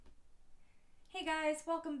Hey guys,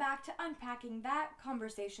 welcome back to Unpacking That,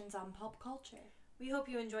 Conversations on Pulp Culture. We hope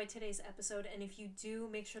you enjoyed today's episode, and if you do,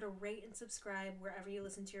 make sure to rate and subscribe wherever you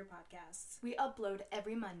listen to your podcasts. We upload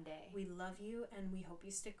every Monday. We love you, and we hope you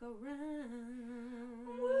stick around.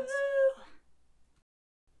 Woo!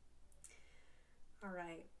 All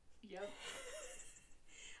right. Yep.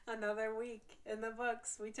 Another week in the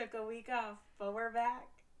books. We took a week off, but we're back.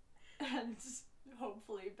 And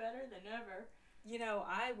hopefully better than ever. You know,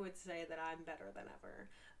 I would say that I'm better than ever.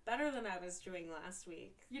 Better than I was doing last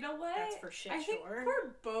week. You know what? That's for shit I think sure.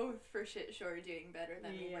 we're both for shit sure doing better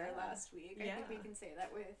than we were last week. I think we can say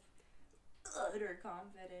that with utter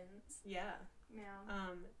confidence. Yeah.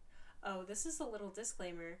 Yeah. This is a little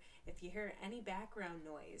disclaimer. If you hear any background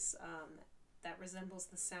noise, that resembles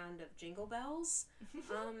the sound of jingle bells,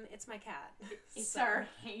 it's my cat. It's our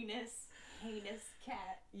heinous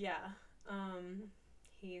cat. Yeah.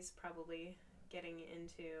 He's probably getting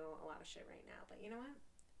into a lot of shit right now, but you know what?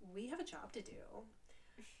 We have a job to do.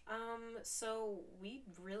 So we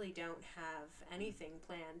really don't have anything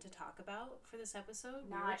planned to talk about for this episode.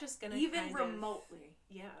 Not we were just gonna even remotely.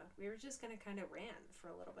 We were just gonna kind of rant for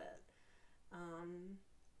a little bit.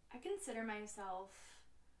 I consider myself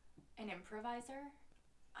an improviser,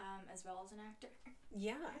 as well as an actor.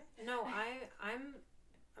 Yeah. No, I'm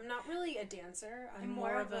not really a dancer. I'm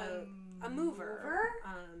more of a mover.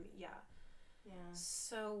 Yeah. Yeah.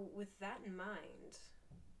 So with that in mind,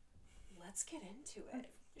 let's get into it,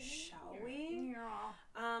 shall we? Yeah.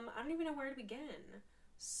 I don't even know where to begin.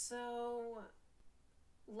 So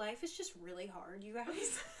life is just really hard, you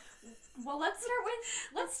guys. Well, let's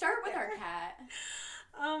start with our cat.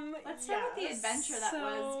 Let's start with the adventure that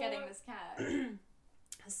was getting this cat.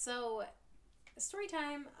 So, story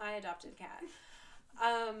time, I adopted a cat.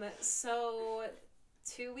 So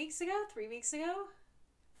 3 weeks ago?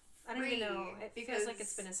 I don't even know. It feels like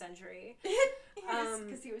it's been a century.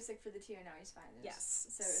 Because he was sick for the 2 and now he's fine. Yes.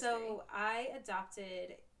 So I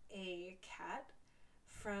adopted a cat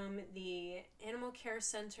from the Animal Care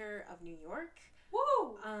Center of New York.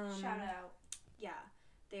 Woo! Shout out. Yeah.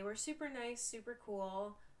 They were super nice, super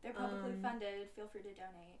cool. They're publicly funded. Feel free to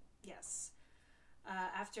donate. Yes.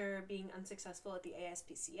 After being unsuccessful at the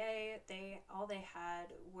ASPCA, all they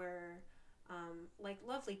had were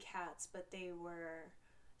lovely cats, but they were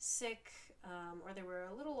sick, or they were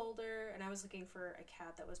a little older, and I was looking for a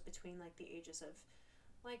cat that was between the ages of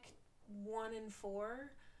 1 and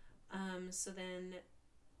 4. So then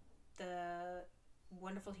the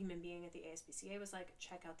wonderful human being at the ASPCA was like,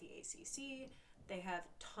 check out the ACC. They have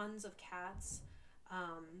tons of cats.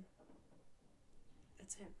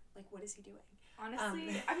 That's him. What is he doing?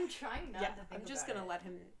 Honestly, I'm trying not to think I'm just gonna let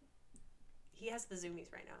him. He has the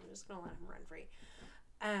zoomies right now. I'm just gonna let him run free.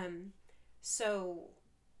 So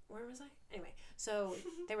where was I? Anyway, so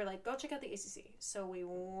they were like, go check out the ACC. So we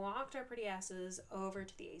walked our pretty asses over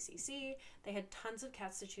to the ACC. They had tons of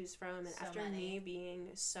cats to choose from, and after me being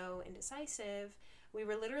so indecisive, we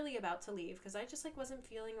were literally about to leave because I just I wasn't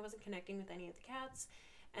connecting with any of the cats.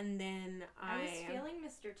 And then I was feeling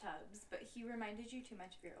Mr. Tubbs, but he reminded you too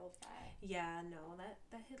much of your old cat. Yeah, no,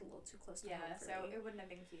 that hit a little too close to home for me. Yeah, so it wouldn't have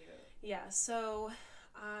been cute. Yeah, so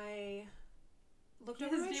I looked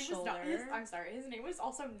over my shoulder. His name was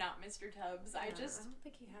also not Mr. Tubbs. I don't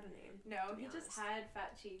think he had a name. No, he just had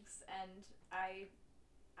fat cheeks, and I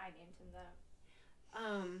named him that.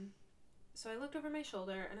 So I looked over my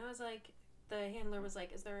shoulder, and I was like, the handler was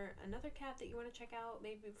like, is there another cat that you want to check out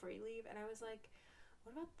maybe before you leave? And I was like,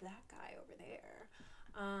 what about that guy over there?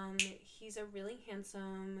 He's a really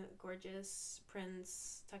handsome, gorgeous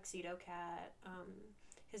prince tuxedo cat.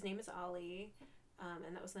 His name is Ollie,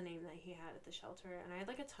 and that was the name that he had at the shelter. And I had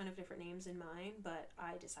a ton of different names in mind, but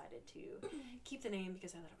I decided to keep the name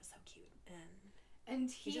because I thought it was so cute. And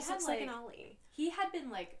he just looks like an Ollie. He had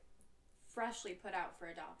been freshly put out for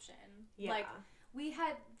adoption. Yeah.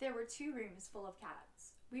 There were 2 rooms full of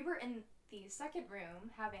cats. We were in the second room,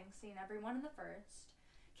 having seen everyone in the first,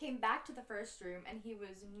 came back to the first room, and he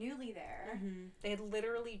was newly there. Mm-hmm. They had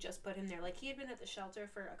literally just put him there. He had been at the shelter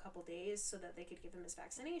for a couple days so that they could give him his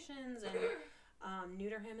vaccinations and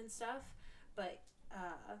neuter him and stuff. But,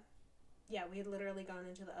 yeah, we had literally gone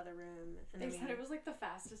into the other room. And they said it was the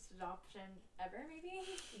fastest adoption ever, maybe?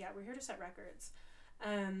 Yeah, we're here to set records.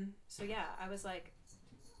 So, yeah, I was like...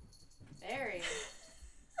 There he is.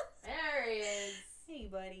 There he is. Hey,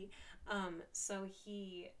 buddy. So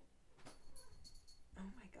he... Oh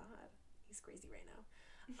my god. He's crazy right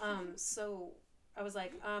now. So I was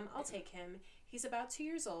like, I'll take him. He's about 2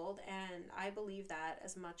 years old, and I believe that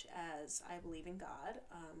as much as I believe in God,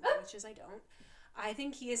 which is I don't. I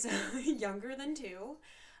think he is younger than 2.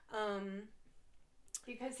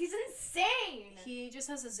 Because he's insane! He just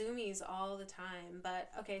has the zoomies all the time. But,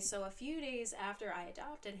 okay, so a few days after I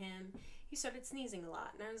adopted him, he started sneezing a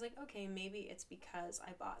lot. And I was like, okay, maybe it's because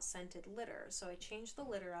I bought scented litter. So I changed the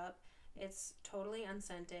litter up. It's totally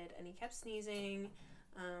unscented. And he kept sneezing.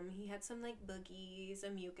 He had some, like, boogies, a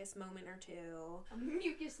mucus moment or two. A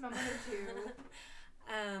mucus moment or two.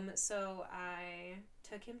 So I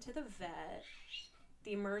took him to the vet,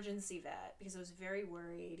 the emergency vet, because I was very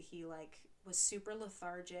worried. He, like, was super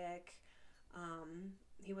lethargic.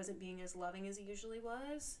 He wasn't being as loving as he usually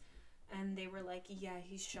was. And they were like, yeah,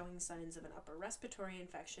 he's showing signs of an upper respiratory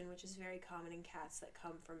infection, which is very common in cats that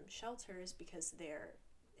come from shelters because they're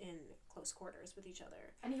in close quarters with each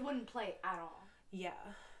other. And he wouldn't play at all. Yeah.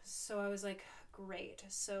 So I was like, great.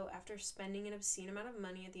 So after spending an obscene amount of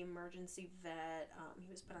money at the emergency vet,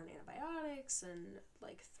 he was put on antibiotics and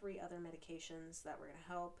like 3 other medications that were going to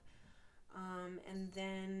help. And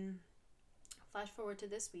then flash forward to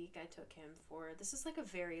this week, I took him for, this is like a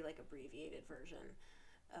very like abbreviated version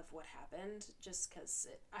of what happened, just because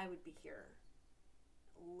I would be here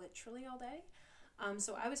literally all day.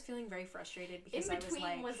 So I was feeling very frustrated because I was like... In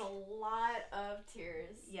between was a lot of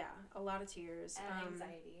tears. Yeah, a lot of tears. And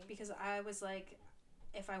anxiety. Because I was like,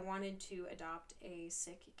 if I wanted to adopt a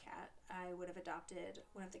sick cat, I would have adopted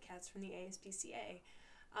one of the cats from the ASPCA.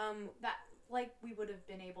 That, like, we would have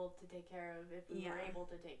been able to take care of if we were able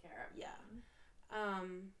to take care of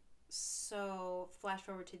them. So flash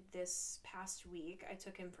forward to this past week, I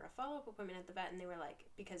took him for a follow-up appointment at the vet, and they were like,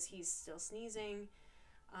 because he's still sneezing,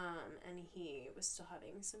 and he was still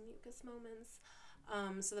having some mucus moments.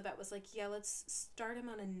 So the vet was like, yeah, let's start him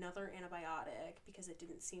on another antibiotic because it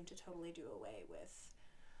didn't seem to totally do away with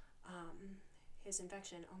his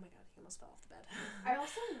infection. Oh my god, he almost fell off the bed. I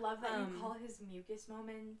also love that you call his mucus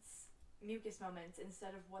moments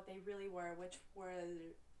instead of what they really were, which were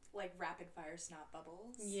like rapid fire snot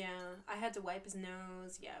bubbles. Yeah, I had to wipe his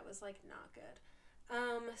nose. Yeah, it was like not good.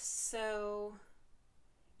 So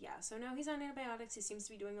now he's on antibiotics. He seems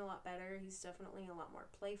to be doing a lot better. He's definitely a lot more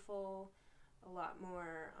playful, a lot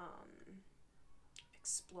more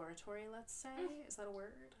exploratory, let's say. Is that a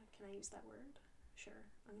word? Can I use that word? Sure,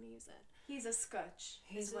 I'm gonna use it. He's a scutch.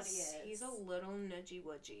 Is what he is. He's a little nudgy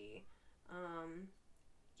wudgy.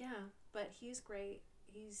 Yeah, but he's great.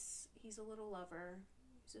 He's a little lover.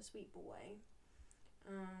 He's a sweet boy.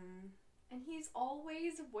 And he's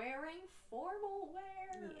always wearing formal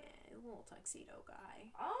wear. Yeah, a little tuxedo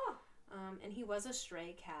guy. Oh. And he was a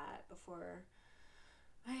stray cat before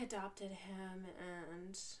I adopted him,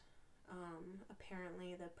 and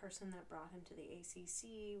apparently the person that brought him to the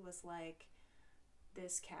ACC was like,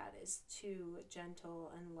 this cat is too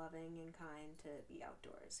gentle and loving and kind to be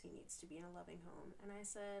outdoors. He needs to be in a loving home. And I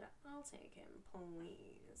said, I'll take him,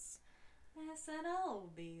 please. I said, I'll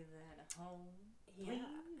be that home. Please.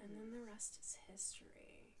 Yeah, and then the rest is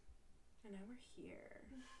history. And now we're here.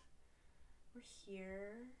 We're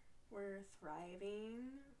here. We're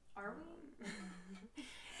thriving. Are we?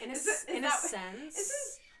 In a sense. Is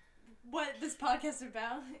this what this podcast is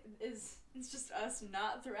about? It's just us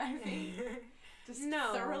not thriving? Just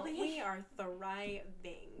thoroughly? We are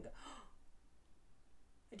thriving.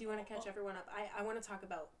 I do want to catch everyone up. I want to talk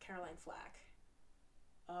about Caroline Flack.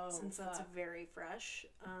 Oh, since that's very fresh.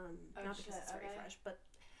 Not because it's very fresh, but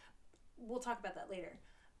we'll talk about that later.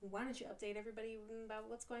 Why don't you update everybody about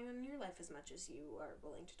what's going on in your life as much as you are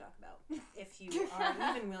willing to talk about, if you are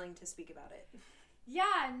even willing to speak about it.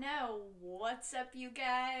 Yeah, no. What's up, you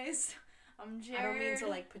guys? I'm Jared. I don't mean to,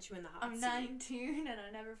 like, put you in the hot seat. I'm 19, and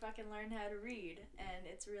I never fucking learned how to read, and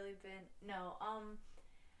it's really been... No,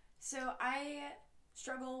 so I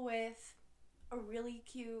struggle with a really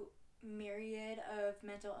cute myriad of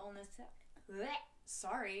mental illness...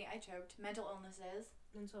 Sorry, I choked. Mental illnesses.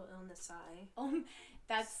 Mental illness sigh.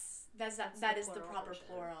 That is the proper version.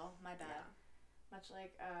 Plural. My bad. Yeah. Much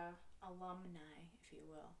like alumni, if you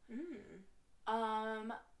will.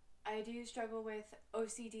 Mm. I do struggle with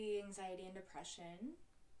OCD, anxiety, and depression,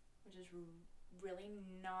 which is really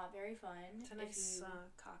not very fun. It's a nice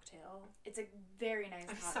cocktail. It's a very nice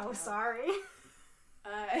cocktail. I'm so sorry.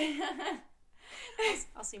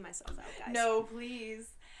 I'll see myself out, guys. No,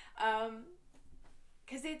 please.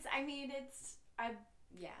 Because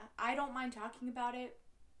I don't mind talking about it.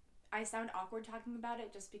 I sound awkward talking about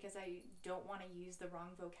it just because I don't want to use the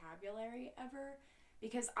wrong vocabulary ever.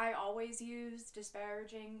 Because I always use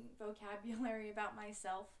disparaging vocabulary about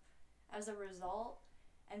myself as a result.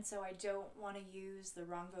 And so I don't want to use the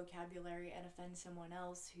wrong vocabulary and offend someone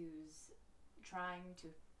else who's trying to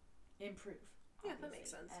improve. Yeah, that makes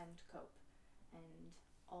sense. And cope. And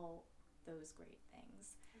all those great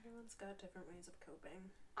things. Everyone's got different ways of coping.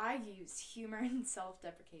 I use humor and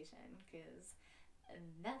self-deprecation because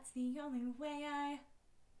that's the only way I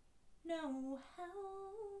know how.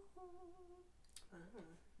 Oh,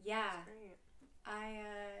 Yeah. that's great.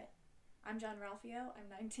 I'm John Ralphio. I'm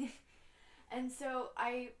 19. And so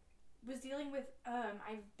I was dealing with,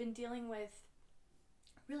 I've been dealing with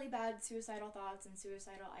really bad suicidal thoughts and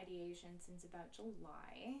suicidal ideation since about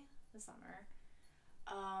July, the summer.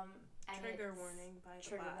 And Trigger warning, by the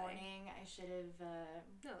trigger by. warning. I should have.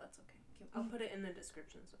 No, that's okay. I'll put it in the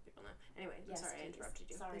description so people know. Anyway, I'm Yes, sorry I please. interrupted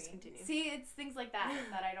you. Sorry. Please continue. See, it's things like that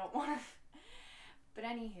that I don't want to. But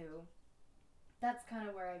anywho, that's kind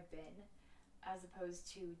of where I've been, as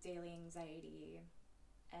opposed to daily anxiety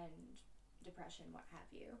and depression, what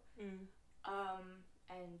have you.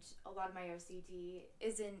 And a lot of my OCD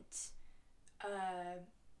isn't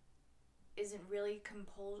really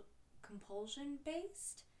compulsion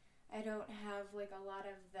based. I don't have like a lot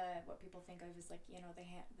of the what people think of as like, you know, the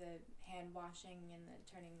hand washing and the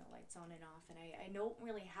turning the lights on and off, and I don't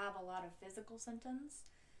really have a lot of physical symptoms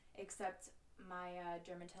except my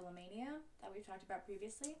dermatillomania that we've talked about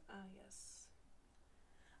previously. Yes.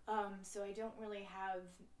 So I don't really have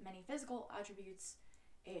many physical attributes.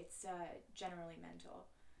 It's generally mental.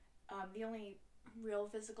 The only real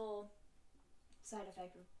physical side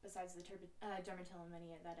effect besides the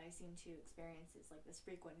dermatillomania that I seem to experience is like this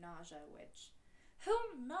frequent nausea, which who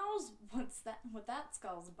knows what that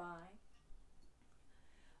calls by.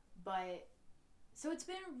 But so it's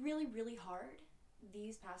been really, really hard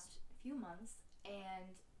these past few months,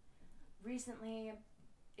 and recently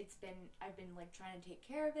I've been like trying to take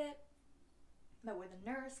care of it, but with a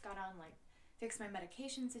nurse, got on like fix my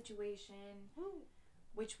medication situation. Woo.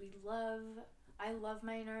 Which we love. I love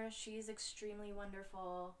my nurse. She's extremely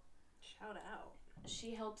wonderful. Shout out.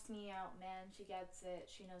 She helps me out, man. She gets it.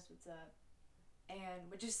 She knows what's up. And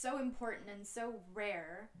which is so important and so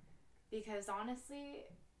rare, because honestly,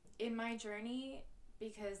 in my journey,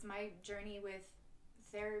 because my journey with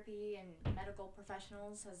therapy and medical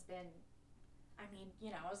professionals has been, I mean, you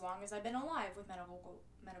know, as long as I've been alive with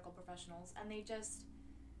medical professionals, and they just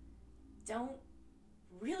don't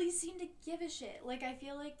really seem to give a shit. Like, I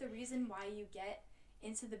feel like the reason why you get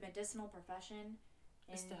into the medicinal profession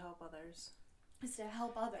is to help others. Is to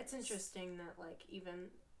help others. It's interesting that, like,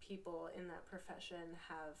 even people in that profession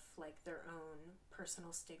have, like, their own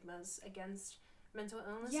personal stigmas against mental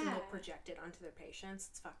illness, and they'll project it onto their patients.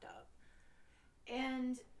 It's fucked up.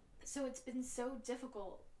 And so it's been so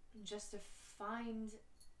difficult just to find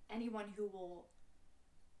anyone who will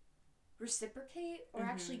reciprocate or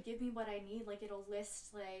actually give me what I need. Like, it'll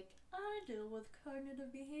list like, I deal with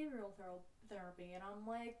cognitive behavioral therapy, and I'm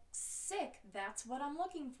like, sick, that's what I'm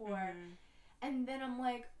looking for. And then I'm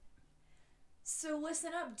like, so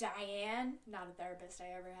listen up, Diane, not a therapist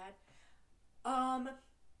I ever had,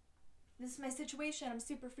 this is my situation, I'm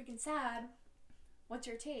super freaking sad, what's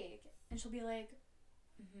your take? And she'll be like,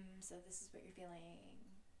 so this is what you're feeling,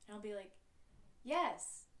 and I'll be like,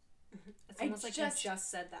 yes. It's almost like you just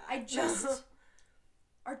said that. I just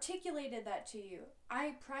articulated that to you.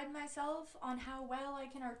 I pride myself on how well I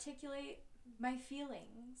can articulate my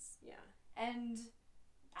feelings. Yeah. And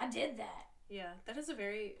I did that. Yeah, that is a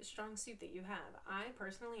very strong suit that you have. I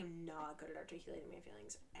personally am not good at articulating my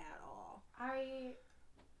feelings at all. I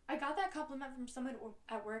got that compliment from someone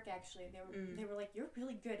at work, actually. They were like, you're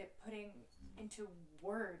really good at putting into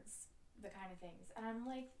words the kind of things. And I'm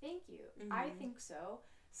like, thank you. I think so.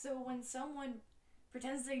 So when someone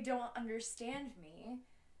pretends they don't understand me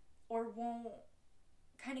or won't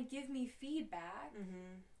kind of give me feedback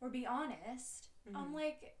or be honest, I'm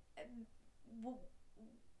like, well,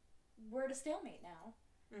 we're at a stalemate now.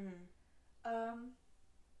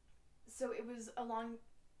 So it was a long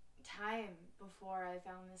time before I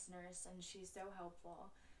found this nurse, and she's so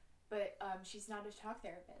helpful. But she's not a talk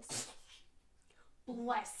therapist.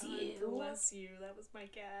 Bless you. Bless you. That was my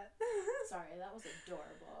cat. Sorry, that was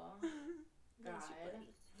adorable. God.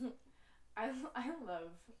 I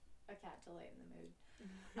love a cat to lighten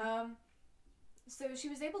the mood. So she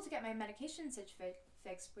was able to get my medication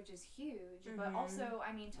fixed, which is huge. But also,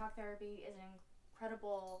 I mean, talk therapy is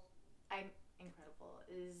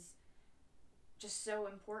is just so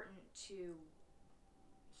important to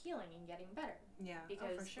healing and getting better. Yeah,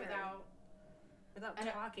 because for sure. Without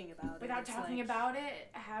talking about it,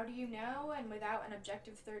 how do you know? And without an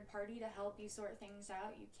objective third party to help you sort things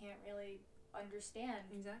out, you can't really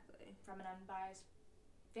understand exactly from an unbiased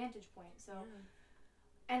vantage point. So,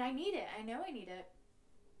 and I need it. I know I need it.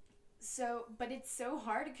 So, but it's so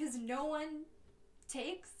hard because no one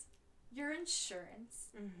takes your insurance.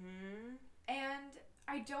 And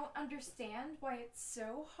I don't understand why it's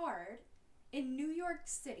so hard in New York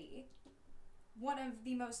City, one of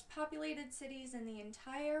the most populated cities in the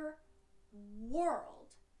entire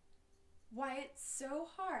world, why it's so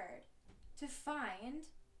hard to find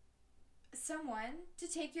someone to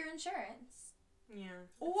take your insurance. Yeah.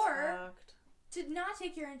 Or fucked. to not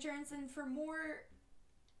take your insurance and for more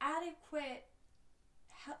adequate,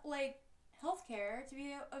 healthcare to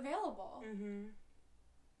be available. Mm-hmm.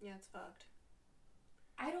 Yeah, it's fucked.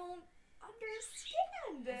 I don't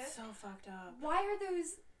understand. It's so fucked up. Why are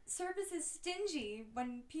those services stingy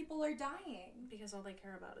when people are dying? Because all they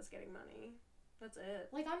care about is getting money. That's it.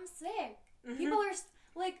 Like, I'm sick. Mm-hmm. People are,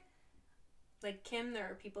 Like, Kim,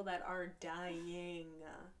 there are people that are dying.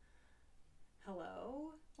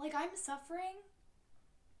 Hello? like, I'm suffering,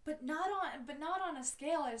 but not on a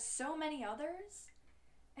scale as so many others.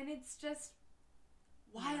 And it's just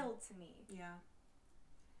wild to me. Yeah.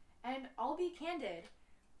 And I'll be candid.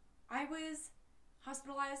 I was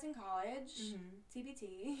hospitalized in college, Mm-hmm.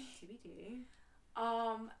 TBT, TBT.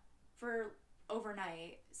 for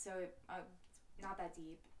overnight, so not that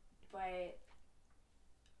deep, but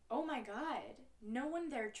oh my god, no one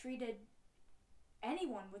there treated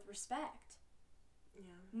anyone with respect. Yeah.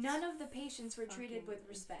 None of the patients were treated with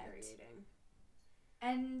respect.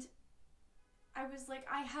 And I was like,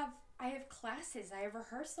 I have classes, I have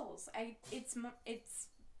rehearsals,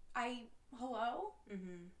 hello?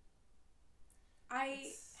 Mm-hmm.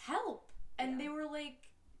 Help. And yeah. they were like,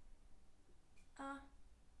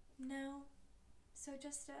 no. So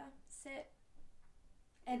just, sit.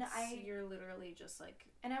 And You're literally just like...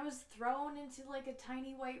 And I was thrown into, like, a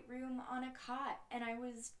tiny white room on a cot. And I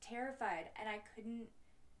was terrified. And I couldn't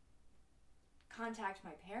contact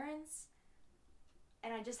my parents.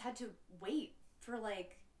 And I just had to wait for,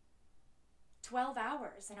 like, 12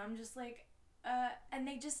 hours. And I'm just like, and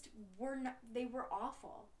they just were not... They were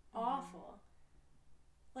awful. Mm-hmm. Awful.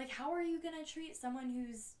 Like, how are you gonna treat someone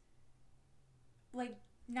who's, like,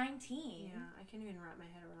 19? Yeah, I can't even wrap my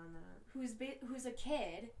head around that. Who's a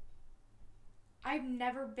kid. I've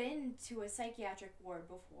never been to a psychiatric ward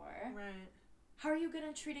before. Right. How are you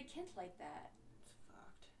gonna treat a kid like that? It's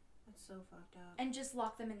fucked. It's so fucked up. And just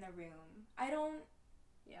lock them in the room. I don't...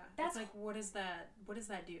 Yeah. That's like, what does that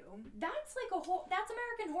do? That's like that's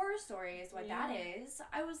American Horror Story is what that is.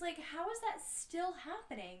 I was like, how is that still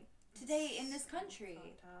happening today in this country?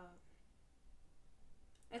 Fucked up.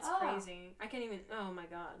 It's crazy. I can't even... Oh my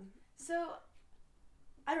god. So,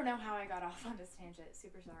 I don't know how I got off on this tangent.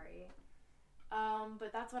 Super sorry.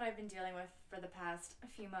 But that's what I've been dealing with for the past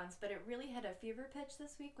few months. But it really hit a fever pitch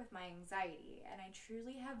this week with my anxiety. And I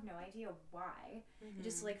truly have no idea why. Mm-hmm. It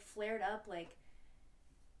just, like, flared up, like...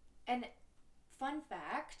 And fun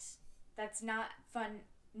fact, that's not fun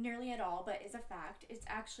nearly at all, but is a fact. It's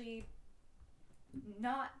actually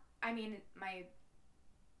not... I mean, my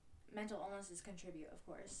mental illnesses contribute, of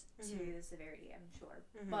course, to the severity, I'm sure.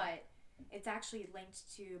 Mm-hmm. But it's actually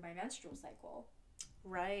linked to my menstrual cycle.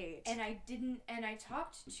 Right. And I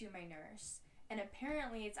talked to my nurse, and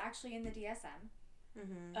apparently it's actually in the DSM,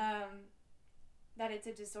 that it's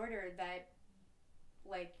a disorder that,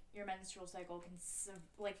 like, your menstrual cycle can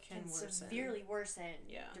severely worsen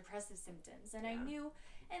depressive symptoms. And I knew,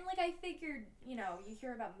 and, like, I figured, you know, you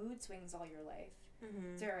hear about mood swings all your life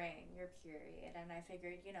during your period, and I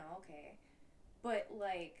figured, you know, okay. But,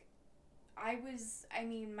 like,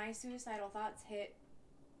 my suicidal thoughts hit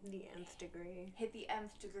the nth degree.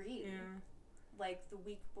 Yeah. Like, the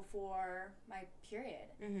week before my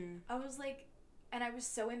period. I was like, and I was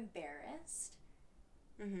so embarrassed.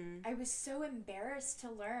 I was so embarrassed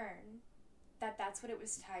to learn that that's what it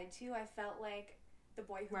was tied to. I felt like the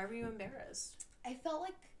boy who... Why were you embarrassed? I felt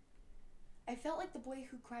like the boy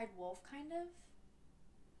who cried wolf, kind of.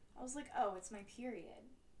 I was like, oh, it's my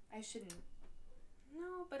period. I shouldn't...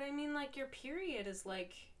 No, but I mean, like, your period is,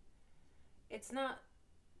 like... It's not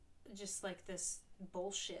just, like, this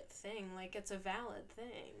bullshit thing. Like, it's a valid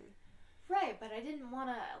thing. Right, but I didn't want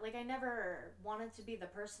to... Like, I never wanted to be the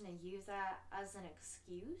person to use that as an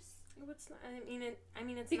excuse. It's not... I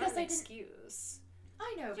mean, it's because not an excuse.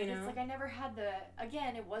 I know, but it's like I never had the...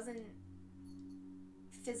 Again, it wasn't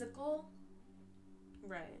physical.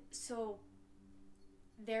 Right. So,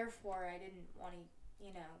 therefore, I didn't want to,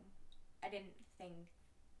 you know... I didn't think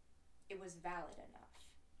it was valid enough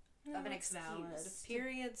of an excuse. Valid.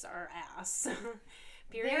 Periods are ass.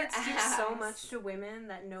 Periods do so much to women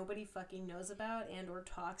that nobody fucking knows about and or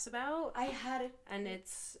talks about. I had it... And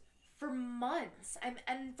it's... For months.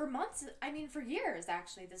 And for months, I mean, for years,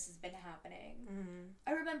 actually, this has been happening.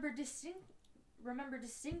 I remember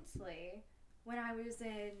distinctly when I was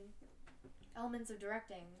in Elements of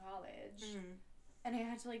Directing college. And I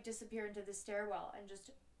had to, like, disappear into the stairwell and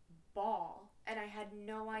just bawl. And I had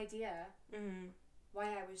no idea why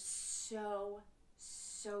I was so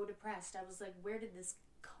depressed. I was like, where did this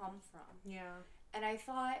come from? Yeah. And I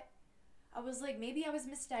thought, I was like, maybe I was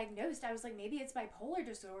misdiagnosed. I was like, maybe it's bipolar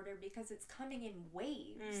disorder because it's coming in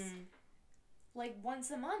waves. Like,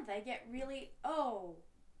 once a month, I get really, oh,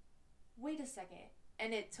 wait a second.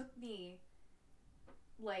 And it took me,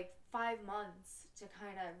 like, 5 months to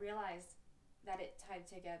kind of realize that it tied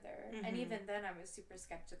together. And even then, I was super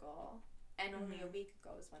skeptical. And only a week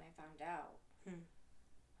ago is when I found out.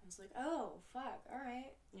 I was like, oh, fuck, all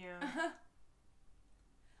right. Yeah.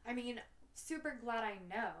 I mean, super glad I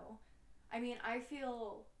know. I mean, I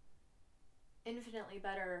feel infinitely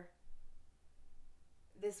better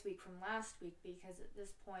this week from last week because at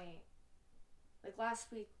this point, like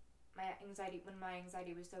last week, when my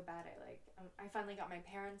anxiety was so bad, I finally got my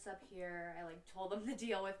parents up here. I, like, told them the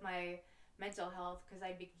deal with my mental health because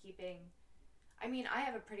I'd been keeping, I mean, I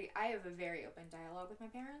have a very open dialogue with my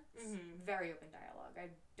parents. Very open dialogue. I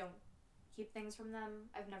don't keep things from them.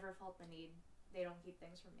 I've never felt the need. They don't keep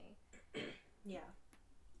things from me. Yeah.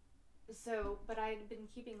 So, but I'd been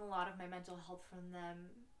keeping a lot of my mental health from them.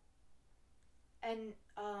 And,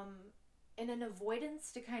 in an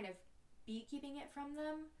avoidance to kind of be keeping it from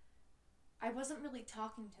them, I wasn't really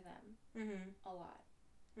talking to them a lot.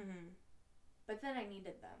 But then I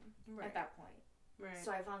needed them at that point. Right.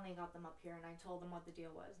 So I finally got them up here and I told them what the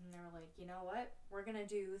deal was. And they were like, you know what? We're going to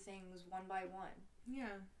do things one by one.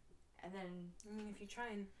 Yeah. And then... I mean, if you try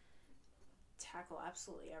and tackle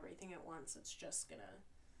absolutely everything at once, it's just gonna...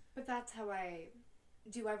 But that's how I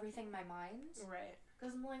do everything in my mind. Right.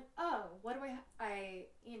 Because I'm like, oh, what do I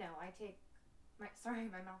take... Sorry,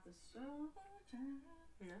 my mouth is so...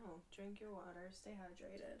 No, drink your water, stay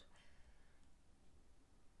hydrated.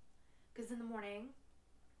 Because in the morning,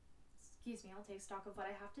 I'll take stock of what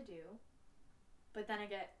I have to do. But then I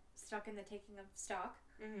get stuck in the taking of stock.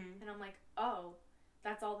 And I'm like, oh,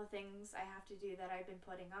 that's all the things I have to do that I've been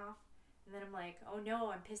putting off. And then I'm like, oh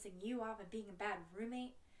no, I'm pissing you off and being a bad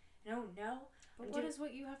roommate. And oh no. But what does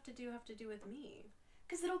what you have to do with me?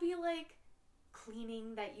 Because it'll be like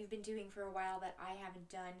cleaning that you've been doing for a while that I haven't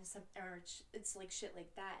done. Or it's like shit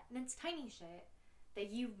like that. And it's tiny shit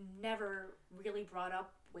that you've never really brought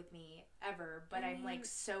up with me ever. But I'm like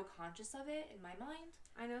so conscious of it in my mind.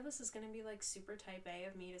 I know this is going to be like super type A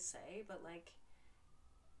of me to say, but like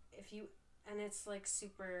if you... And it's like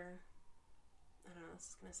super... I don't know, this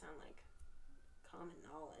is going to sound like common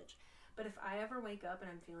knowledge. But if I ever wake up and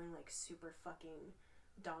I'm feeling like super fucking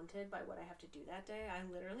daunted by what I have to do that day, I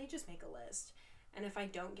literally just make a list. And if I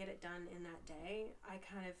don't get it done in that day, I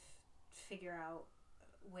kind of figure out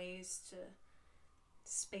ways to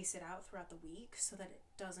space it out throughout the week so that it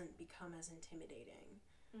doesn't become as intimidating.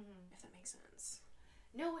 If that makes sense.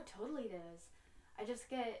 No, it totally does. I just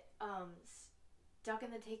get stuck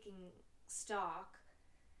in the taking stock.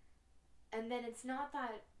 And then it's not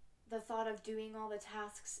that the thought of doing all the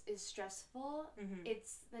tasks is stressful.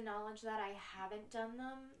 It's the knowledge that I haven't done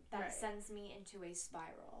them that sends me into a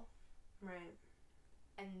spiral. Right.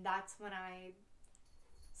 And that's when I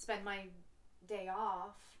spend my day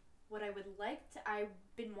off. What I would like to... I've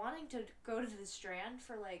been wanting to go to the Strand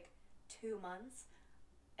for like 2 months.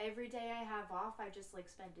 Every day I have off, I just like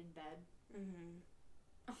spend in bed.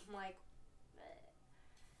 I'm like... bleh.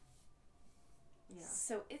 Yeah.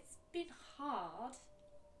 So it's been hard,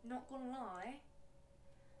 not gonna lie.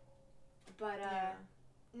 But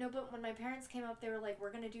no, but when my parents came up, they were like,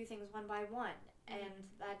 we're gonna do things one by one. And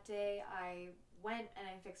that day I went and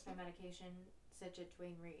I fixed my medication, such at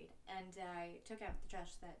Duane Reade, and I took out the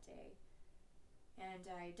trash that day. And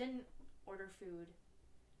I didn't order food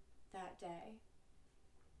that day.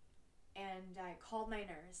 And I called my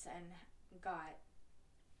nurse and got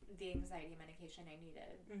the anxiety medication I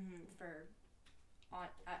needed for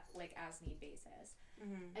like as need basis.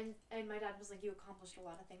 And my dad was like, you accomplished a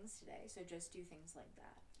lot of things today, so just do things like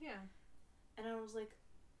that. Yeah. And I was like,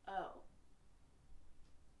 oh,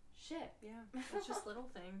 shit. Yeah, it's just little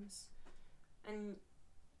things. And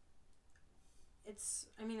it's,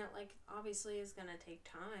 I mean, it like obviously is gonna take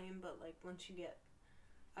time, but like once you get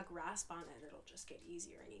a grasp on it, it'll just get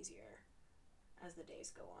easier and easier as the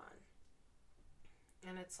days go on.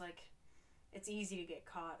 And it's like, it's easy to get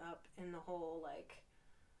caught up in the whole like,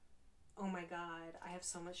 oh my god, I have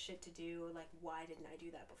so much shit to do, like why didn't I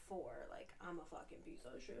do that before, like I'm a fucking piece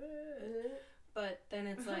of shit. But then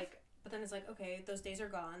it's like okay, those days are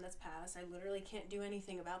gone, that's past, I literally can't do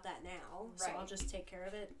anything about that now, so I'll just take care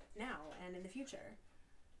of it now and in the future.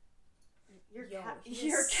 Your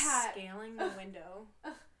cat scaling the window.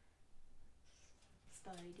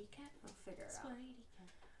 Spidey cat. I'll figure it out. Spidey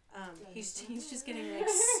cat. He's just getting like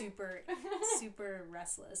super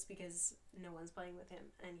restless because no one's playing with him,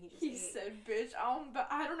 and he just He said, "Bitch,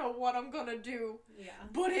 I don't know what I'm gonna do. Yeah,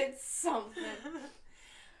 but it's something."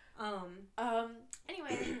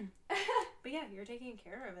 Anyway, but yeah, you're taking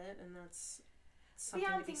care of it, and that's but something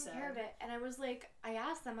yeah, I'm to be taking said. care of it, and I was like, I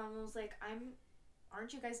asked them, I was like,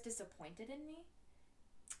 aren't you guys disappointed in me?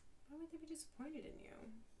 Why would they be disappointed in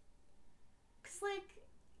you? Cause like,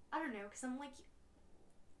 I don't know, cause I'm like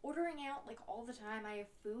ordering out like all the time. I have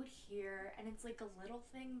food here, and it's like a little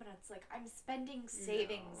thing, but it's like I'm spending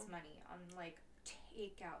savings money on like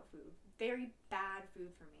takeout food, very bad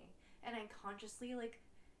food for me, and I consciously like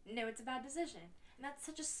know it's a bad decision, and that's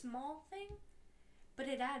such a small thing, but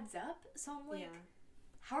it adds up. So I'm like,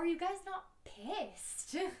 how are you guys not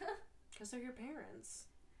pissed? Because they're your parents.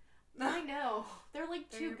 I know, they're like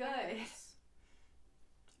too good. Parents.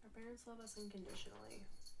 Our parents love us unconditionally.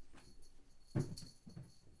 Oh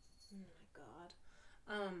my god.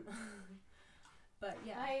 But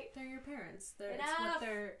yeah, they're your parents. It's what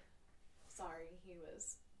they're. Sorry, he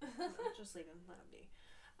was. Just leave him. Let him be.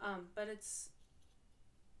 But it's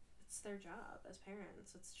their job as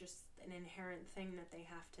parents. It's just an inherent thing that they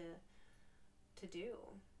have to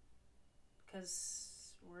do. Because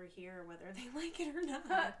we're here whether they like it or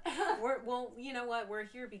not. Well, you know what? We're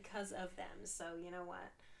here because of them. So you know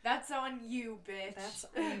what? That's on you, bitch.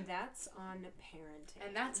 That's on parenting.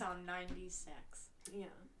 And that's on 96. Yeah.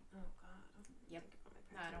 Oh god. Yep.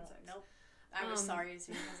 I don't. Nope. I was sorry as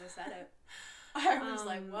soon as I said it. I was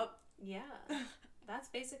like, well. Yeah. That's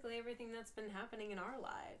basically everything that's been happening in our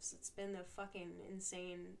lives. It's been a fucking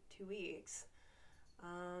insane 2 weeks.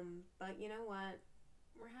 But you know what?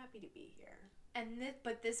 We're happy to be here.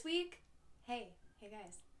 But this week, hey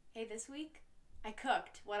guys. Hey, this week, I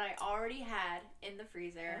cooked what I already had in the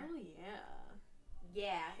freezer. Hell yeah.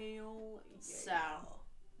 Yeah. Hell yeah. So,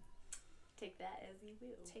 take that as you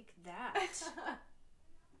will. Take that.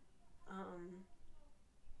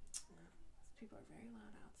 People are very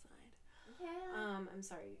loud outside. Yeah. I'm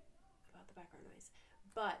sorry about the background noise.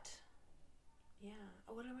 But, yeah.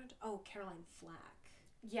 Oh, what am I... Oh, Caroline Flack.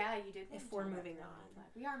 Yeah, you did. If we're moving on.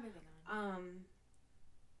 We are moving on.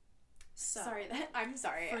 So, I'm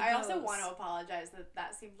sorry. I also want to apologize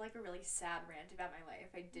that seemed like a really sad rant about my life.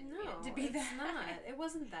 I didn't mean it to be that. No, it's not. It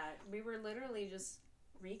wasn't that. We were literally just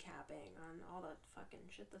recapping on all the fucking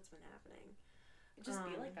shit that's been happening. It just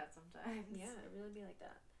be like that sometimes. Yeah, it really be like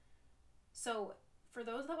that. So, for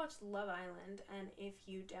those that watch Love Island, and if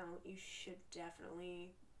you don't, you should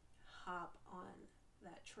definitely hop on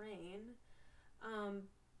that train.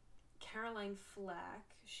 Caroline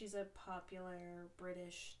Flack, she's a popular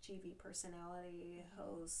British TV personality,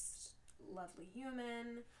 host, lovely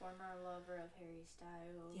human. Former lover of Harry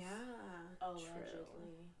Styles. Yeah.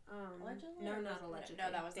 Allegedly. Allegedly? No, not allegedly.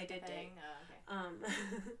 No, that was they did thing. date. Oh,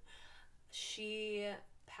 okay. She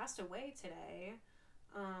passed away today,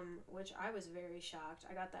 which I was very shocked.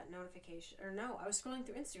 I got that notification, I was scrolling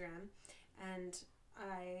through Instagram, and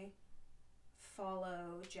I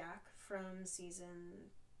follow Jack from season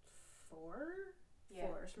 4? Yeah.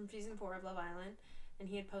 From season 4 of Love Island, and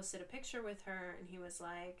he had posted a picture with her, and he was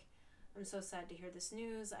like, I'm so sad to hear this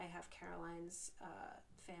news. I have Caroline's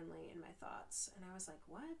family in my thoughts. And I was like,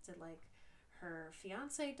 what? Did like her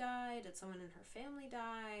fiance die? Did someone in her family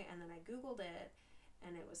die? And then I Googled it,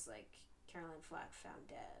 and it was like Caroline Flack found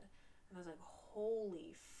dead. And I was like,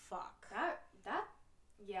 holy fuck.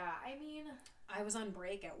 Yeah, I mean, I was on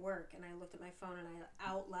break at work, and I looked at my phone, and I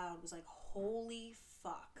out loud was like, holy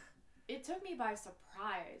fuck. It took me by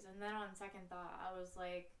surprise, and then on second thought, I was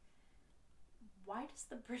like, why does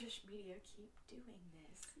the British media keep doing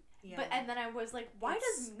this? Yeah. And then I was like, why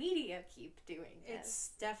does media keep doing this? It's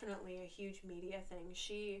definitely a huge media thing.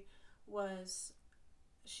 She was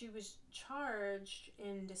charged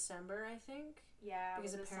in December, I think. Yeah.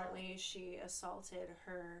 Because apparently she assaulted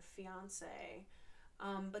her fiance.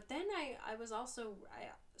 But then I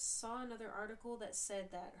saw another article that said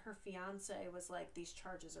that her fiance was like, these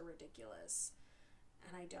charges are ridiculous,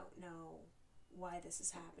 and I don't know why this is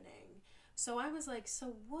happening. So I was like,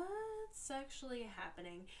 so what's actually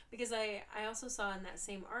happening? Because I also saw in that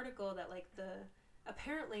same article that like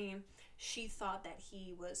apparently she thought that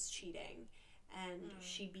he was cheating, and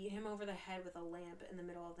she beat him over the head with a lamp in the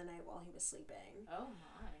middle of the night while he was sleeping. Oh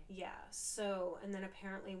my. Yeah, so, and then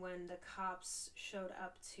apparently when the cops showed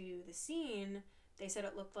up to the scene, they said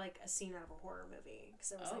it looked like a scene out of a horror movie. Because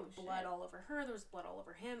there was like blood all over her, there was blood all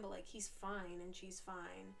over him, but like he's fine and she's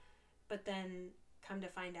fine. But then, come to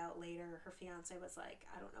find out later, her fiance was like,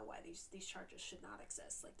 I don't know why these charges should not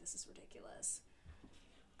exist. Like, this is ridiculous.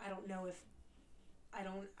 I don't know if I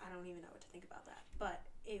don't even know what to think about that. But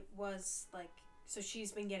it was like, so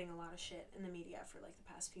she's been getting a lot of shit in the media for like the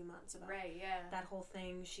past few months about that whole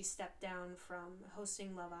thing. She stepped down from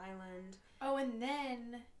hosting Love Island. Oh, and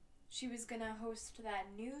then she was gonna host that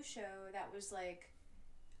new show that was like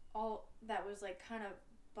kind of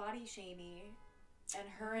body shamey, and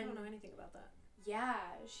her I don't know anything about that. Yeah,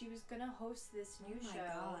 she was gonna host this new show.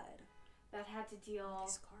 God. That had to deal.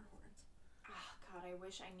 These car horns. Oh God, I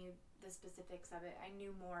wish I knew the specifics of it. I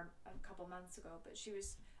knew more a couple months ago, but she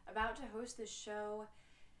was about to host this show,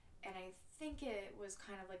 and I think it was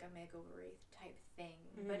kind of like a makeover type thing,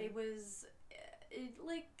 but it was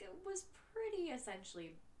pretty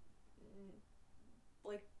essentially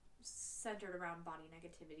like centered around body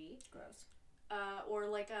negativity. Gross. Or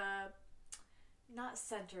like not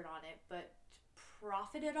centered on it, but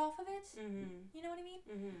profited off of it. Mm-hmm. You know what I mean?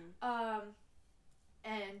 Mm-hmm.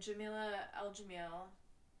 And Jamila El-Jamil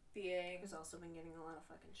who's also been getting a lot of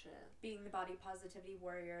fucking shit. Being the body positivity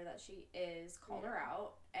warrior that she is, called her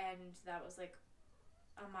out, and that was like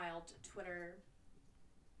a mild Twitter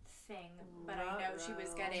thing. But I know she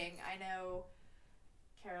was getting. I know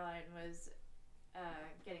Caroline was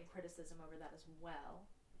getting criticism over that as well.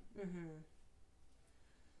 Mm-hmm.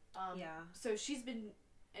 So she's been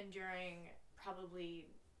enduring probably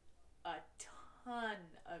a ton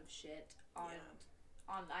of shit on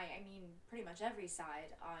I mean pretty much every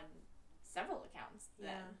side on several accounts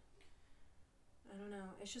then. I don't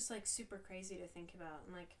know. It's just like super crazy to think about,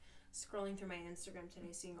 and like scrolling through my Instagram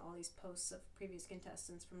today, seeing all these posts of previous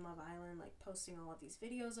contestants from Love Island, like posting all of these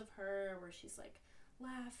videos of her where she's like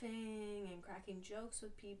laughing and cracking jokes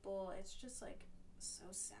with people. It's just like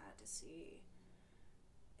so sad to see.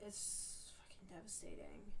 It's fucking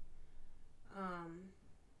devastating.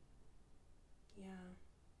 Yeah,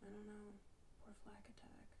 I don't know. Poor Flack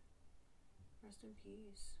Attack. Rest in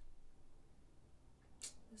peace.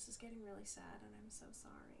 This is getting really sad, and I'm so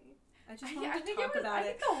sorry. I just wanted to talk about it. I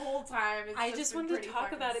think the whole time I just wanted to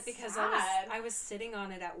talk about it because I was sitting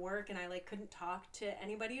on it at work, and I like couldn't talk to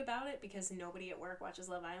anybody about it because nobody at work watches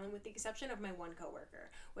Love Island, with the exception of my one coworker,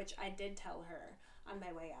 which I did tell her on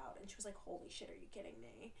my way out, and she was like, "Holy shit, are you kidding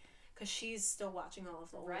me?" Because she's still watching all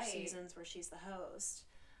of the older seasons where she's the host.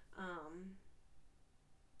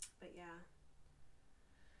 But yeah.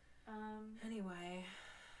 Anyway,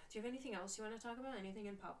 do you have anything else you want to talk about? Anything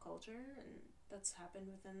in pop culture and that's happened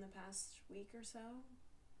within the past week or so?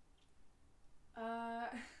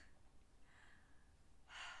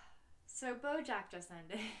 So BoJack just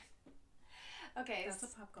ended. Okay. That's a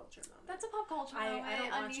pop culture moment. That's a pop culture moment. I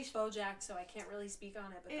don't watch BoJack, so I can't really speak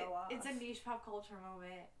on it, but go off. It's a niche pop culture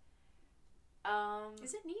moment.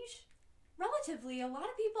 Is it niche? Relatively, a lot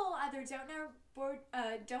of people either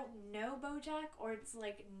don't know BoJack, or it's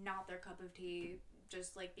like not their cup of tea,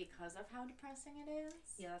 just like because of how depressing it is.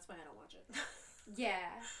 Yeah, that's why I don't watch it.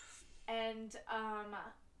 Yeah, and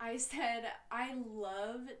I said I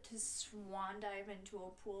love to swan dive into a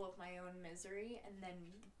pool of my own misery and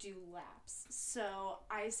then do laps. So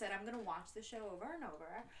I said I'm gonna watch the show over and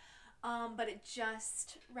over, but it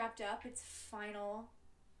just wrapped up its final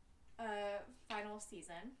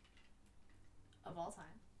season of all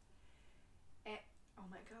time. And, oh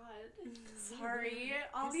my god, sorry,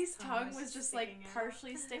 all these tongue was just like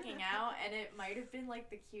partially sticking out, and it might have been like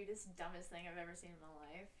the cutest, dumbest thing I've ever seen in my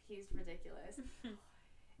life. He's ridiculous.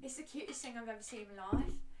 It's the cutest thing I've ever seen in my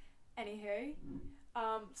life. Anywho,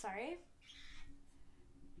 sorry,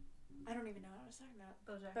 I don't even know what I was talking about.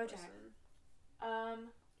 BoJack.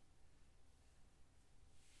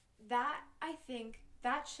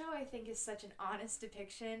 That show I think is such an honest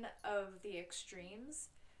depiction of the extremes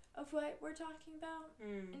of what we're talking about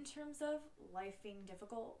in terms of life being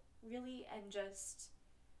difficult, really, and just,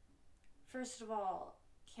 first of all,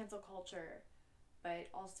 cancel culture, but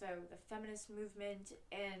also the feminist movement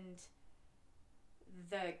and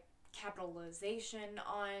the capitalization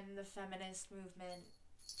on the feminist movement.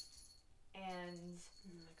 And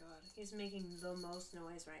oh my god, he's making the most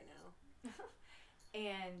noise right now.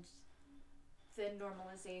 And the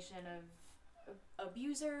normalization of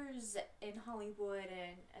abusers in Hollywood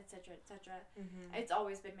and etc. etc. It's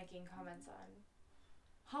always been making comments on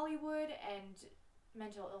Hollywood and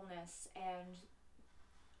mental illness, and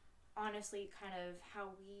honestly kind of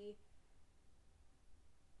how we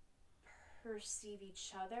perceive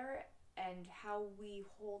each other and how we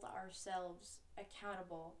hold ourselves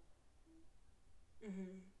accountable.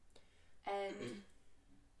 And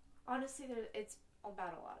honestly, it's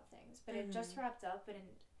about a lot of things, but it just wrapped up, and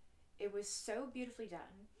it was so beautifully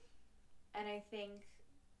done. And I think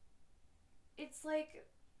it's like,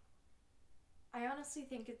 I honestly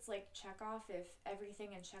think it's like Chekhov if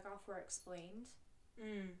everything in Chekhov were explained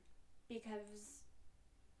because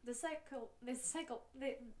if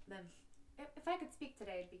I could speak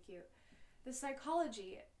today, it'd be cute. The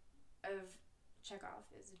psychology of Chekhov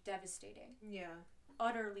is devastating. Yeah.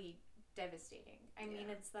 Utterly devastating. I mean,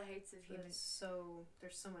 it's the heights of human. There's so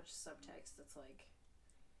much subtext that's like,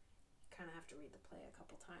 you kind of have to read the play a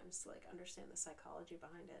couple times to like understand the psychology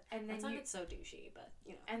behind it. And then it's so douchey, but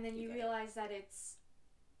you know. And then you realize that it's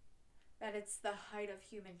the height of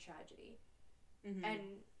human tragedy,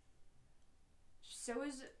 and so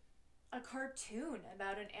is a cartoon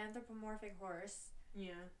about an anthropomorphic horse.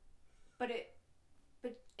 Yeah. But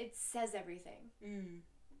it says everything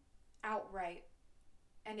outright,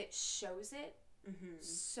 and it shows it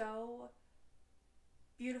so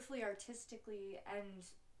beautifully, artistically, and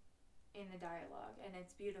in the dialogue, and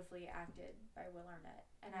it's beautifully acted by Will Arnett.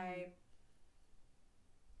 And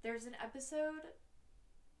there's an episode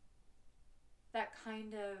that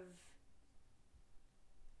kind of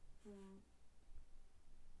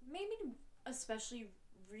made me especially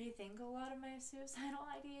rethink a lot of my suicidal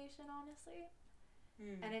ideation, honestly.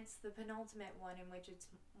 And it's the penultimate one, in which it's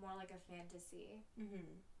more like a fantasy.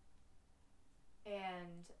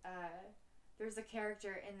 And there's a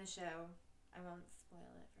character in the show, I won't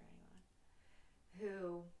spoil it for anyone,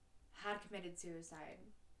 who had committed suicide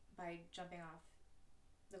by jumping off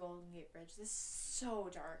the Golden Gate Bridge. This is so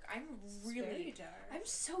dark. It's very dark. I'm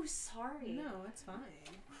so sorry. No, it's fine.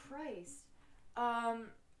 Christ.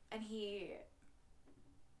 And he,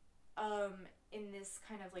 in this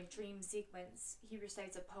kind of like dream sequence, he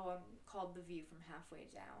recites a poem called The View from Halfway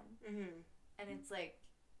Down. And it's like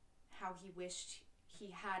how he wished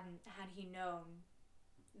he hadn't, had he known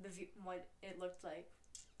the view, what it looked like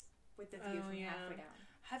with the view from halfway down.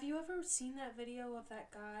 Have you ever seen that video of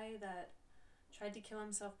that guy that tried to kill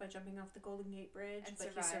himself by jumping off the Golden Gate Bridge, but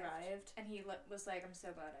he survived? And he was like, I'm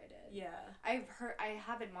so glad I did. Yeah. I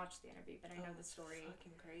haven't watched the interview, but I know the story. It's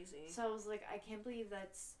fucking crazy. So I was like, I can't believe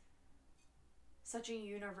that's such a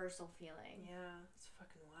universal feeling. Yeah, it's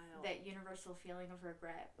fucking wild. That universal feeling of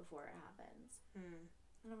regret before it happens.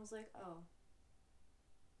 And I was like, oh.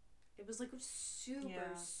 It was like a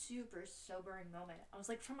super sobering moment. I was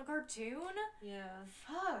like, from a cartoon? Yeah.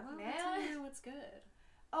 Fuck, well, man. You know, it's good.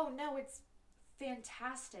 Oh, no, it's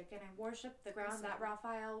fantastic, and I worship the ground that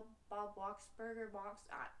Raphael Bob Waksberger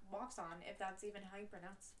walks on, if that's even how you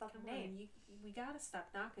pronounce his fucking name. We gotta stop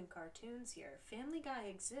knocking cartoons here. Family Guy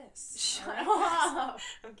exists. Shut up!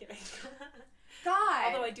 I'm kidding. God!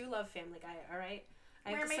 Although I do love Family Guy, alright?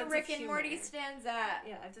 Where my Rick and Morty stands at.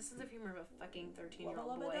 Yeah, I have the sense of humor of a fucking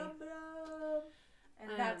 13-year-old boy. And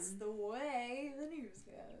that's the way the news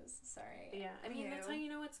goes. Sorry. Yeah, I mean, that's how you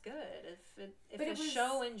know it's good. If a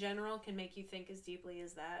show in general can make you think as deeply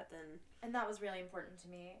as that, then... And that was really important to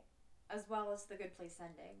me, as well as The Good Place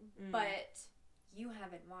ending. But you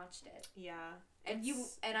haven't watched it. Yeah. And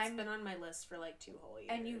it's been on my list for like 2 whole years.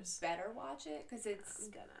 And you better watch it, because it's... I'm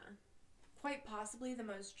gonna. Quite possibly the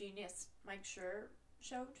most genius Mike Schur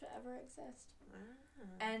show to ever exist.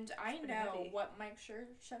 And I know what Mike Schur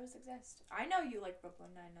shows exist. I know you like Brooklyn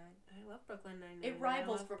Nine-Nine. I love Brooklyn Nine-Nine. It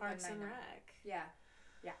rivals Brooklyn Parks Nine-Nine. and Rec. Yeah.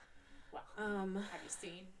 Yeah. Well, have you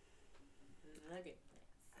seen The Good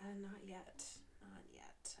Place? Not yet. Not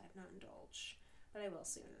yet. I've not indulged. But I will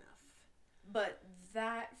soon enough. But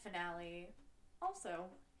that finale also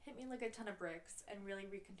hit me like a ton of bricks and really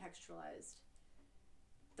recontextualized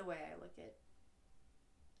the way I look at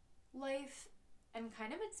life and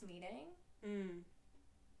kind of its meaning.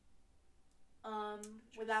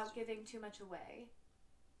 Without giving too much away.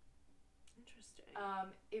 Interesting.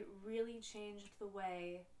 It really changed the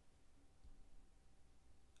way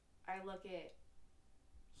I look at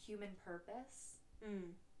human purpose and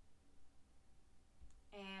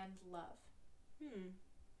love.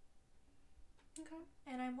 Okay.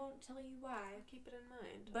 And I won't tell you why. I'll keep it in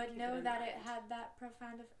mind. But know that it had that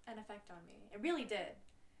profound an effect on me. It really did.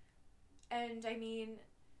 And I mean,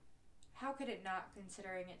 how could it not,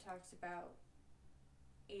 considering it talks about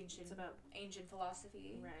ancient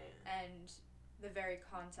philosophy, right, and the very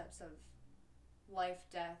concepts of life,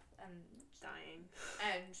 death, and dying,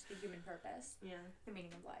 and the human purpose, the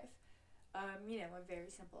meaning of life. A very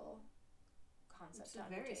simple concept. It's a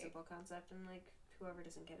very simple concept, and like whoever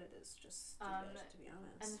doesn't get it is just stupid, to be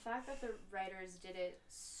honest. And the fact that the writers did it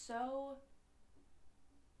so,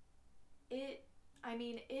 it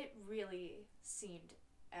really seemed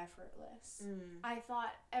effortless. I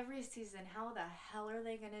thought every season, how the hell are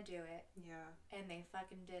they gonna do it? Yeah. And they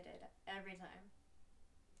fucking did it every time.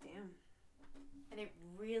 Damn. And it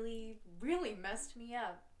really, really messed me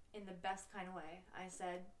up in the best kind of way. I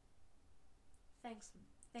said, thanks,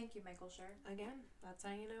 Thank you, Michael Schur. Again, that's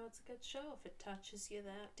how you know it's a good show, if it touches you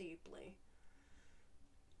that deeply.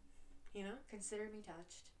 You know? Consider me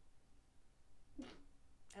touched.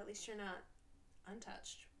 At least you're not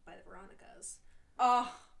untouched by the Veronicas.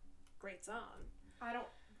 Oh, great song.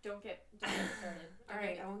 Don't get started.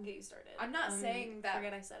 Alright, I won't get you started. I'm not saying that.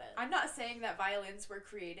 Forget I said it. I'm not saying that violins were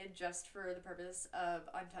created just for the purpose of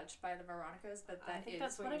Untouched by the Veronicas, but I think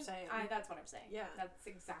that's what you're saying. That's what I'm saying. Yeah. That's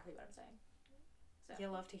exactly what I'm saying. So. You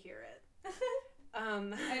love to hear it.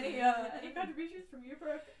 Any contributions from you,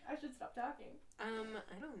 Brooke? I should stop talking. I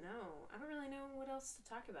don't know. I don't really know what else to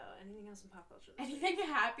talk about. Anything else in pop culture? Anything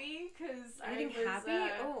happy? Because anything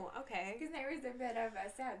happy? Oh, okay. Because there was a bit of a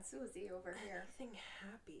sad Susie over here. Anything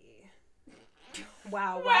happy?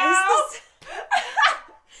 Wow. Wow. Is this?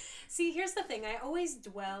 See, here's the thing. I always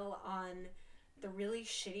dwell on the really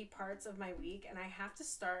shitty parts of my week, and I have to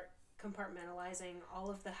start compartmentalizing all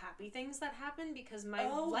of the happy things that happen because my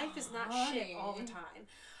life is not shit all the time.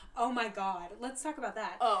 Oh my god. Let's talk about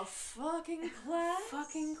that. Oh, fucking class.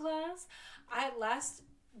 Fucking class.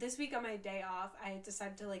 This week on my day off, I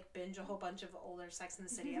decided to like binge a whole bunch of older Sex and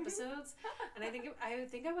the City episodes, and I think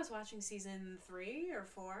I was watching season 3 or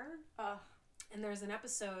 4. And there's an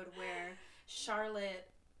episode where Charlotte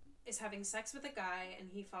is having sex with a guy and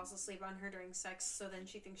he falls asleep on her during sex, so then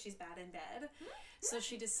she thinks she's bad in bed. So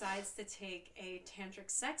she decides to take a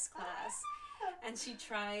tantric sex class, and she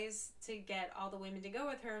tries to get all the women to go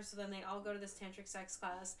with her, so then they all go to this tantric sex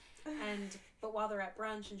class, but while they're at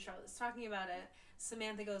brunch and Charlotte's talking about it,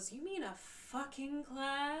 Samantha goes, "You mean a fucking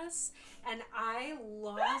class?" And I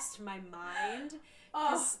lost my mind.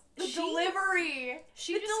 The delivery!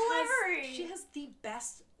 She has the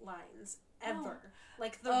best lines ever.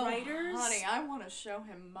 Like, the writers... honey, I want to show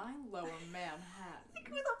him my lower Manhattan. Like,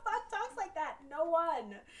 who the fuck talks like that? No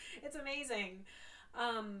one. It's amazing.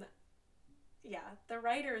 Yeah, the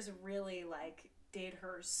writers really, like, did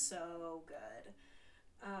her so good.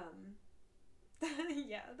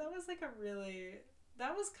 Yeah, that was, like,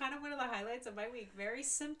 that was kind of one of the highlights of my week. Very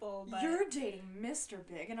simple, but... You're dating Mr.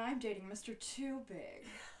 Big, and I'm dating Mr. Too Big.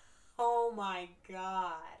 Oh, my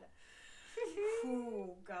God.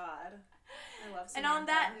 Oh, God. I love Samantha. And on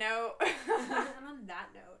that note...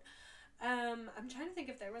 I'm trying to think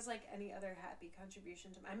if there was, like, any other happy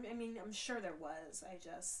contribution to... I mean, I'm sure there was.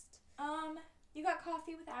 You got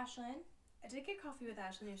coffee with Ashlyn. I did get coffee with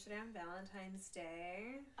Ashlyn yesterday on Valentine's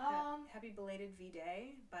Day. Happy belated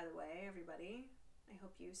V-Day, by the way, everybody. I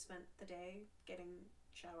hope you spent the day getting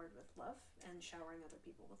showered with love and showering other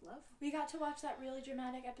people with love. We got to watch that really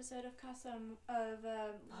dramatic episode of Love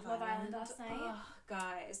Island last night. Oh,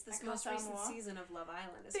 guys, this most recent season of Love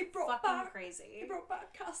Island is crazy. They brought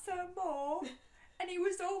back Casa Amor, and he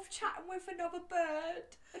was off chatting with another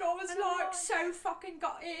bird, and I was so fucking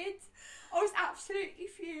gutted. I was absolutely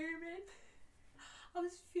fuming. Like,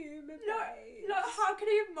 how could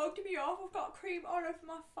he have mugged me off? I've got cream all over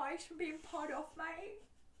my face from being pawed off, mate.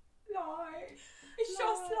 Like,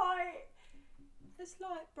 it's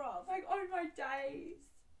bruv. Like, on my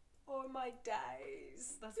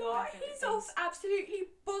days. That's what like, he's off absolutely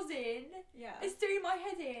buzzing. Yeah. It's doing my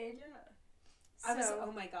head in. Yeah.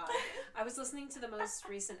 Oh my god. I was listening to the most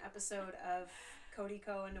recent episode of Cody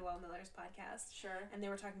Ko and Noelle Miller's podcast. Sure. And they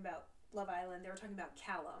were talking about Love Island. They were talking about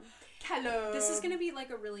Callum. Callum. This is going to be like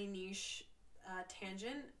a really niche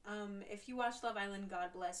tangent. If you watch Love Island,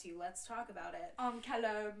 God bless you. Let's talk about it.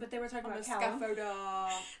 Callum. But they were talking about Callum.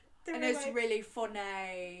 Scaffolder. And it's like, really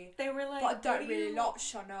funny. They were like, but I don't really like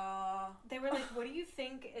Shana. They were like, what do you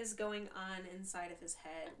think is going on inside of his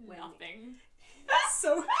head? Nothing.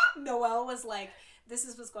 So Noelle was like, this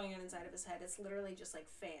is what's going on inside of his head. It's literally just like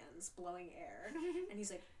fans blowing air. And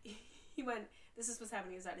he's like, he went, this is what's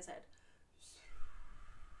happening inside his head.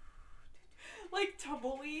 Like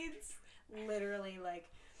tumbleweeds. Literally,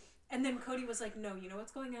 like. And then Cody was like, no, you know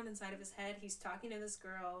what's going on inside of his head? He's talking to this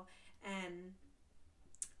girl, and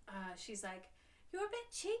she's like, you're a bit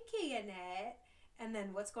cheeky in it. And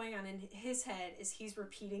then what's going on in his head is he's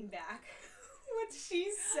repeating back what she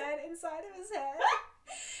said inside of his head.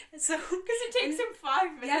 So, because it takes him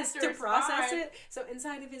 5 minutes to process it. So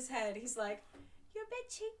inside of his head, he's like, you're a bit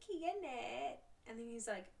cheeky in it. And then he's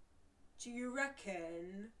like, do you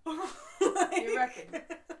reckon? You reckon?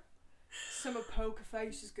 Some poker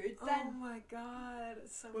face is good then. Oh my god,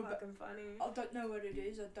 it's so fucking funny. I don't know what it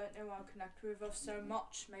is. I don't know how I connect with us so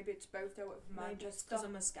much. Maybe it's both out of Manchester. Because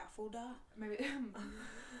I'm a scaffolder. Maybe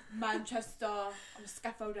Manchester. I'm a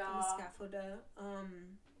scaffolder.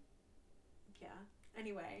 Yeah.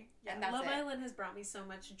 Anyway, yeah, Love Island has brought me so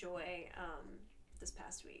much joy this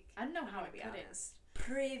past week. I don't know how to be honest.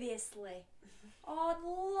 Previously on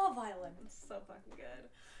Love Island. So fucking good.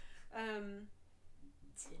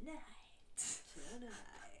 Tonight.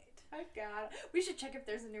 I got it. We should check if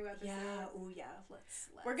there's a new episode. Yeah. Oh yeah. Let's.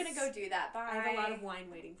 We're gonna go do that. Bye. I have a lot of wine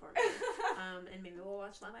waiting for me. And maybe we'll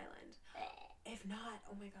watch Love Island. If not,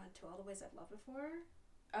 oh my god, To All the Ways I've Loved Before.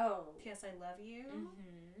 Oh. P.S. I Love You.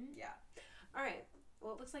 Mm-hmm. Yeah. All right.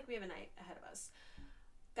 Well, it looks like we have a night ahead of us.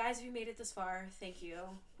 Guys, if you made it this far, thank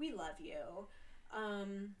you. We love you.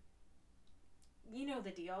 You know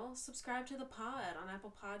the deal. Subscribe to the pod on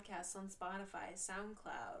Apple Podcasts, on Spotify,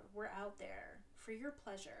 SoundCloud. We're out there for your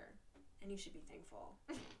pleasure, and you should be thankful.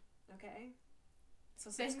 Okay? So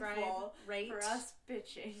subscribe, rate. For us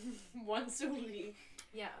bitching once a week.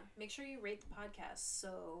 Yeah, make sure you rate the podcast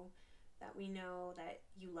so that we know that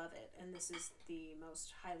you love it, and this is the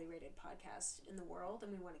most highly rated podcast in the world,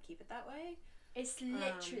 and we want to keep it that way. It's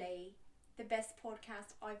literally the best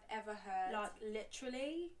podcast I've ever heard. Like,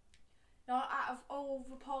 literally. Like, out of all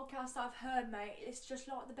the podcasts I've heard, mate, it's just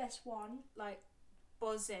like the best one. Like,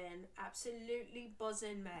 buzzing. Absolutely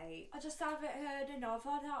buzzing, mate. I just haven't heard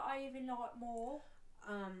another that I even like more.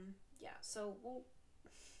 Yeah, so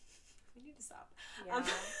we need to stop. Yeah,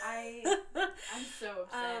 I'm so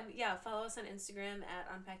upset. Yeah, follow us on Instagram at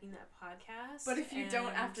Unpacking That Podcast. But if you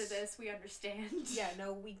don't after this, we understand. Yeah,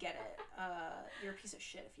 no, we get it. You're a piece of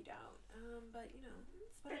shit if you don't. But you know,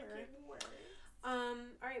 it's whatever. All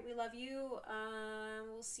right, we love you.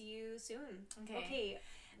 We'll see you soon. Okay.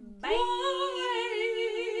 Bye. Bye.